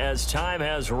play as time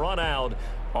has run out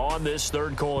on this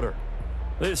 3rd quarter.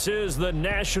 This is the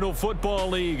National Football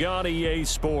League on EA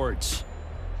Sports.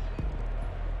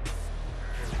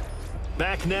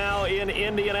 Back now in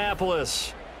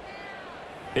Indianapolis.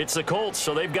 It's the Colts,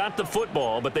 so they've got the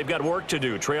football, but they've got work to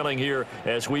do, trailing here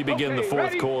as we begin the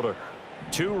 4th quarter.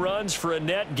 2 runs for a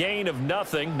net gain of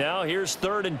nothing. Now here's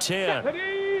 3rd and 10.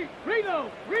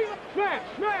 Reload,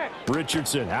 smash.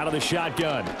 Richardson out of the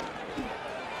shotgun.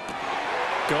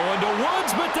 Going to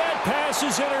Woods, but that pass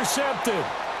is intercepted.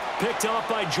 Picked off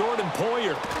by Jordan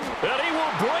Poyer. And he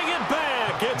will bring it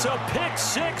back. It's a pick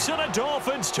 6 and a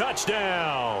Dolphins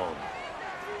touchdown.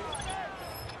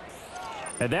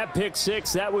 And that pick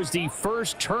 6, that was the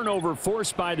first turnover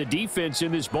forced by the defense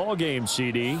in this ballgame,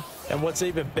 CD. And what's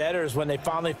even better is when they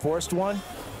finally forced one,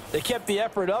 they kept the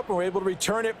effort up and were able to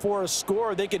return it for a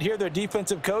score. They could hear their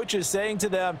defensive coaches saying to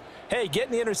them, hey,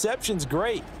 getting the interception's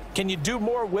great. Can you do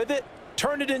more with it?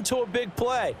 Turn it into a big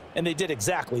play. And they did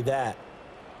exactly that.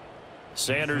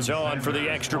 Sanders on for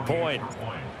the extra point.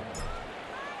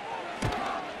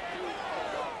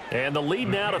 And the lead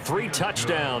now to 3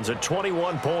 touchdowns at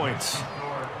 21 points.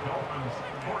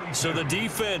 So the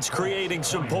defense creating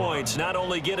some points, not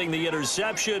only getting the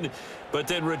interception, but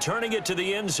then returning it to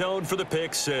the end zone for the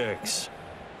pick 6.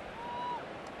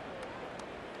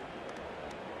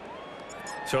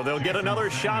 So they'll get another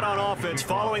shot on offense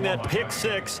following that pick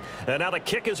 6, and now the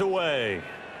kick is away.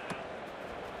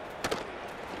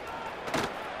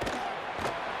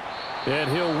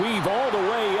 And he'll weave all the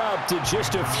way up to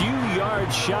just a few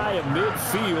yards shy of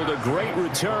midfield. A great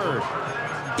return.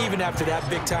 Even after that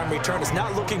big-time return, it's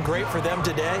not looking great for them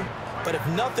today. But if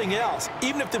nothing else,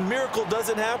 even if the miracle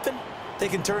doesn't happen, they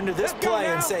can turn to this play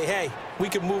and say, hey, we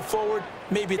can move forward.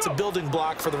 Maybe it's a building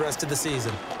block for the rest of the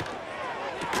season.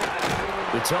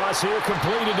 The toss here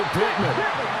completed to Pittman.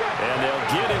 And they'll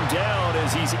get him down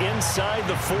as he's inside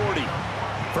the 40.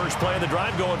 First play of the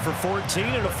drive going for 14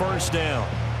 and a first down.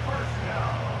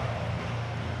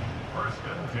 First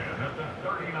and 10 at the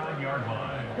 39-yard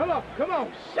line. Come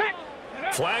on, set.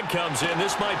 Flag comes in.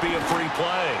 This might be a free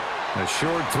play. A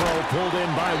short throw pulled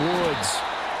in by Woods.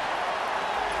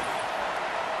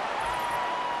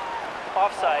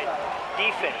 Offside,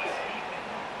 defense.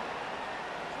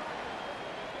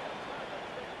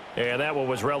 And that one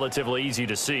was relatively easy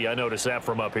to see. I noticed that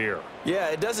from up here. Yeah,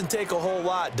 it doesn't take a whole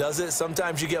lot, does it?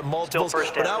 Sometimes you get multiples.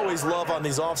 What I always love on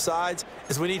these offsides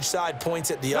is when each side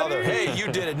points at the other. Hey, you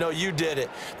did it. No, you did it.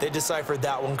 They deciphered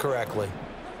that one correctly.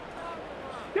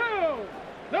 Go!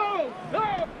 No!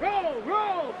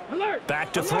 Roll! Alert!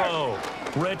 Back to throw.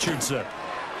 Richardson.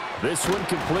 This one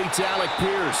completes Alec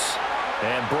Pierce.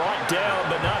 And brought down,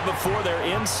 but not before they're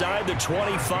inside the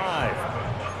 25.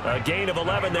 A gain of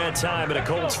 11 that time, and a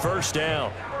Colts first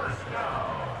down.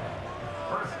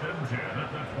 First and 10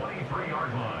 at the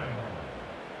 23-yard line.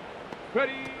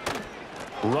 Ready?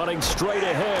 Running straight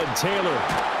ahead, Taylor.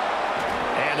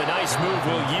 And a nice move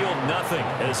will yield nothing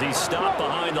as he's stopped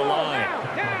behind the line.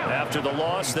 After the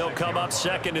loss, they'll come up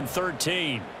 2nd and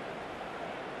 13.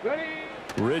 Ready?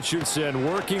 Richardson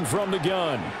working from the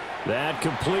gun. That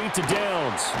complete to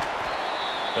Downs.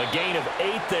 A gain of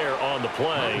 8 there on the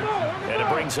play, and it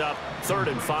brings up 3rd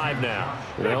and 5 now.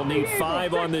 They'll need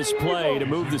 5 on this play to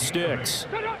move the sticks.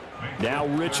 Now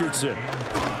Richardson.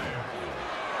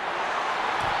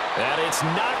 And it's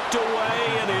knocked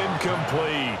away and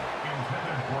incomplete.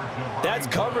 That's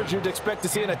coverage you'd expect to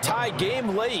see in a tie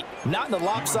game late. Not in a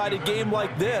lopsided game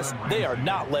like this. They are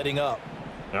not letting up.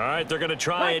 All right, they're going to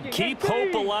try and keep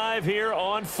hope alive here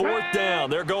on 4th down.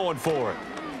 They're going for it.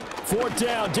 4th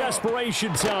down,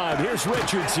 desperation time. Here's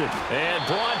Richardson. And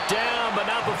brought down, but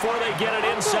not before they get it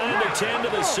inside the 10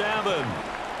 to the 7.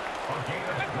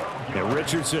 And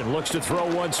Richardson looks to throw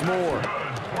once more.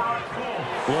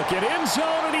 Look at end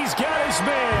zone, and he's got his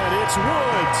man. It's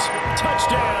Woods.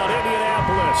 Touchdown,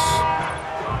 Indianapolis.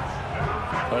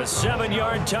 A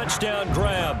 7-yard touchdown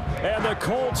grab. And the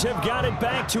Colts have got it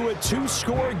back to a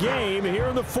 2-score game here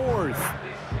in the 4th.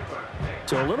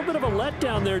 So a little bit of a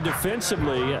letdown there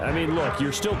defensively. I mean, look,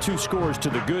 you're still 2 scores to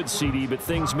the good, CD, but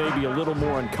things may be a little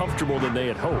more uncomfortable than they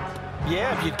had hoped.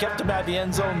 Yeah, if you'd kept them at the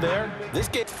end zone there, this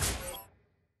game,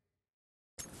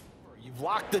 you've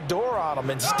locked the door on them.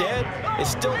 Instead,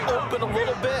 it's still open a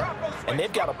little bit, and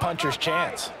they've got a puncher's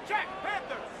chance.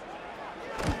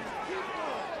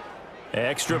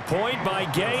 Extra point by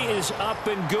Gay is up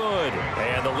and good.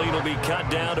 And the lead will be cut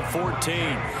down to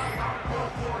 14.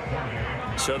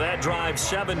 So that drive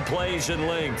 7 plays in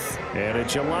length. And a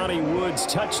Jelani Woods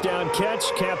touchdown catch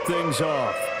capped things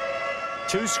off.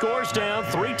 2 scores down,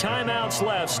 3 timeouts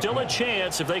left. Still a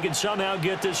chance if they can somehow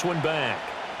get this one back.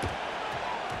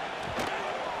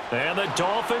 And the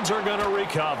Dolphins are going to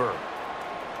recover.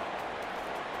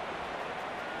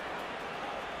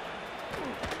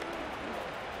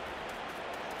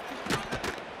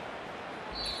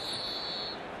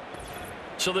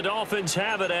 So the Dolphins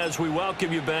have it as we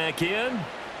welcome you back in.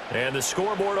 And the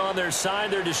scoreboard on their side,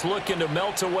 they're just looking to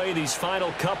melt away these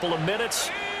final couple of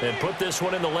minutes and put this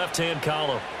one in the left-hand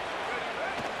column.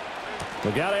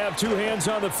 We got to have 2 hands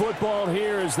on the football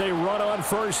here as they run on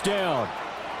 1st down.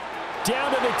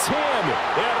 Down to the 10,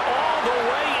 and all the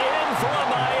way in for a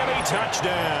Miami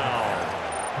touchdown.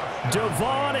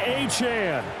 Devon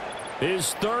Achane.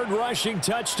 His 3rd rushing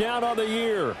touchdown on the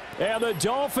year. And the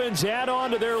Dolphins add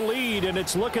on to their lead, and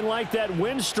it's looking like that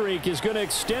win streak is going to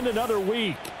extend another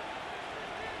week.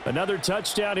 Another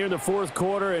touchdown here in the 4th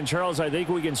quarter, and Charles, I think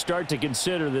we can start to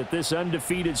consider that this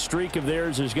undefeated streak of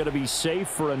theirs is going to be safe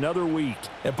for another week.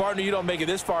 And partner, you don't make it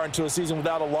this far into a season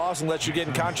without a loss unless you're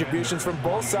getting contributions from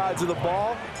both sides of the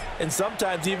ball, and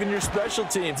sometimes even your special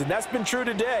teams, and that's been true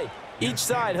today. Each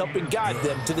side helping guide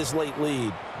them to this late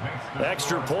lead.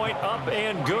 Extra point up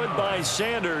and good by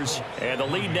Sanders. And the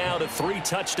lead now to 3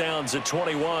 touchdowns at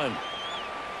 21.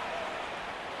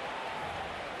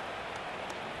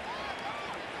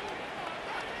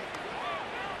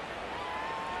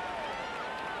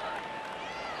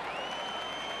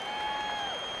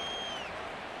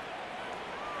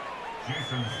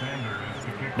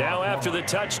 Now after the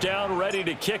touchdown, ready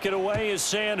to kick it away is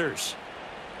Sanders.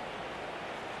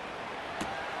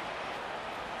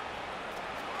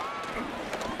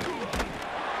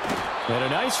 And a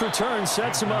nice return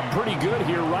sets him up pretty good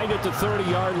here right at the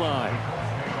 30-yard line.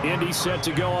 Indy set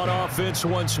to go on offense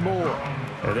once more.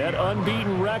 And that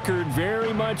unbeaten record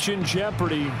very much in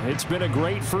jeopardy. It's been a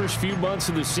great first few months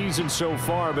of the season so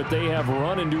far, but they have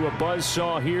run into a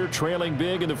buzzsaw here, trailing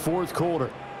big in the fourth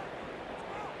quarter.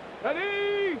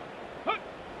 Ready?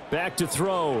 Back to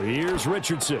throw. Here's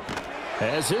Richardson.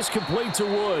 As this complete to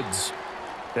Woods.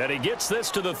 And he gets this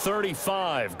to the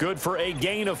 35. Good for a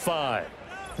gain of 5.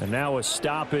 And now a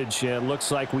stoppage. It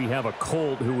looks like we have a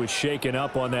Colt who was shaken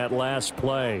up on that last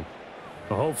play.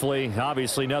 Hopefully,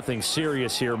 obviously nothing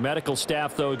serious here. Medical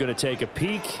staff, though, going to take a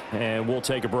peek, and we'll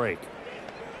take a break.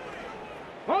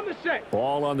 On the set.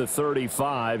 Ball on the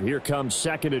 35. Here comes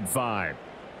 2nd and 5.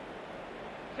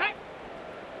 Set.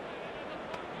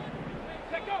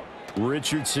 Set, go.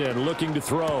 Richardson looking to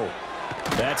throw.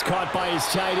 That's caught by his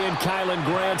tight end, Kylan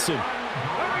Granson.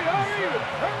 Hurry, hurry,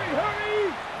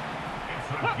 hurry,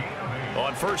 hurry.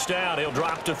 On first down, he'll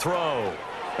drop to throw.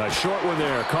 A short one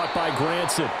there, caught by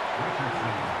Granson.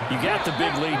 You got the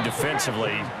big lead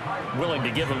defensively, willing to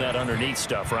give him that underneath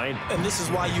stuff, right? And this is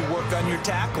why you work on your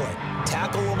tackling.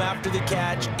 Tackle them after the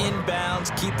catch,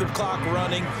 inbounds, keep the clock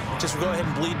running. Just go ahead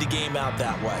and bleed the game out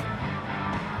that way.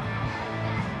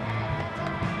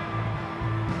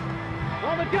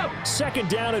 On the go. 2nd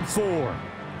down and 4.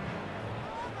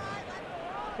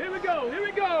 Here we go, here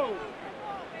we go.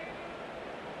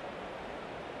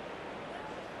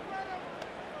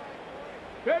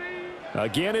 Ready?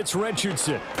 Again, it's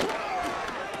Richardson.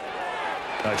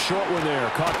 A short one there,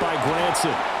 caught by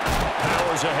Granson.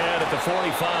 Powers ahead at the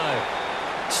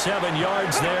 45. 7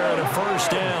 yards there and a first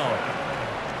down.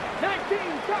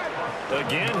 19,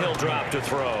 Again, he'll drop to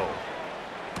throw.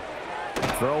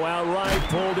 Throw out right,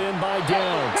 pulled in by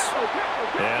Downs.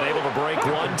 And able to break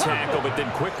one tackle, but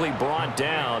then quickly brought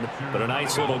down. But a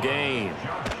nice little gain.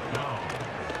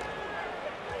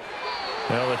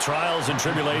 Well, the trials and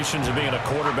tribulations of being a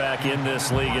quarterback in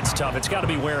this league, it's tough. It's got to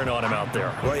be wearing on him out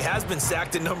there. Well, he has been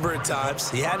sacked a number of times.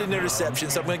 He had an interception,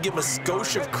 so I'm going to give him a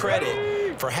skosh of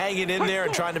credit for hanging in there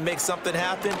and trying to make something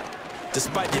happen,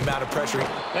 despite the amount of pressure.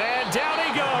 And down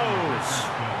he goes.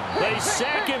 They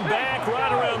sack him back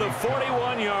right around the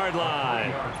 41-yard line.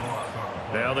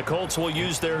 Now the Colts will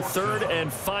use their 3rd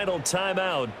and final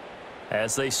timeout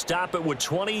as they stop it with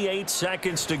 28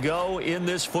 seconds to go in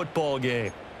this football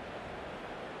game.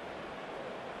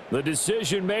 The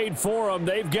decision made for them.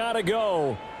 They've got to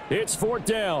go. It's 4th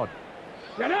down.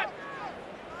 Set up.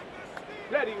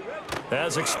 Ready.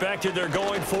 As expected, they're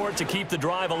going for it to keep the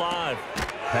drive alive.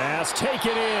 Pass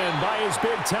taken in by his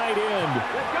big tight end.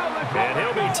 Let's go, let's go. And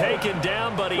he'll be taken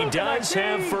down, but he does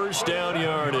have first down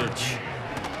yardage.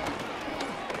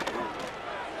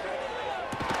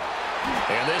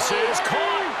 And this is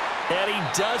caught. And he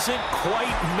doesn't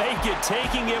quite make it,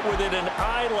 taking it within an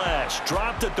eyelash.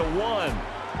 Dropped at the 1.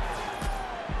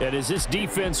 And as this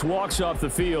defense walks off the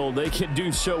field, they can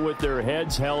do so with their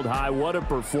heads held high. What a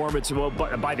performance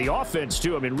by the offense,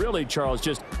 too. I mean, really, Charles,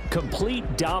 just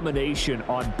complete domination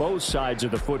on both sides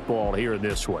of the football here in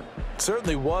this one.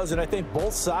 Certainly was, and I think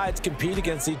both sides compete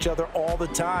against each other all the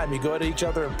time. You go at each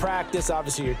other in practice,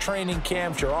 obviously your training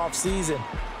camps, your off-season.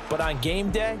 But on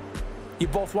game day, you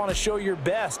both want to show your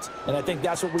best. And I think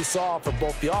that's what we saw from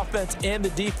both the offense and the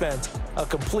defense, a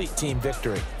complete team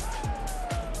victory.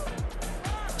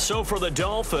 So for the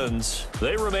Dolphins,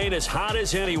 they remain as hot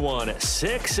as anyone,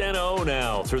 6-0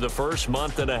 now through the first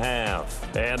month and a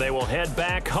half. And they will head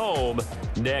back home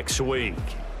next week.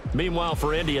 Meanwhile,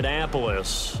 for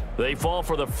Indianapolis, they fall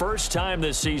for the first time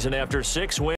this season after 6 wins.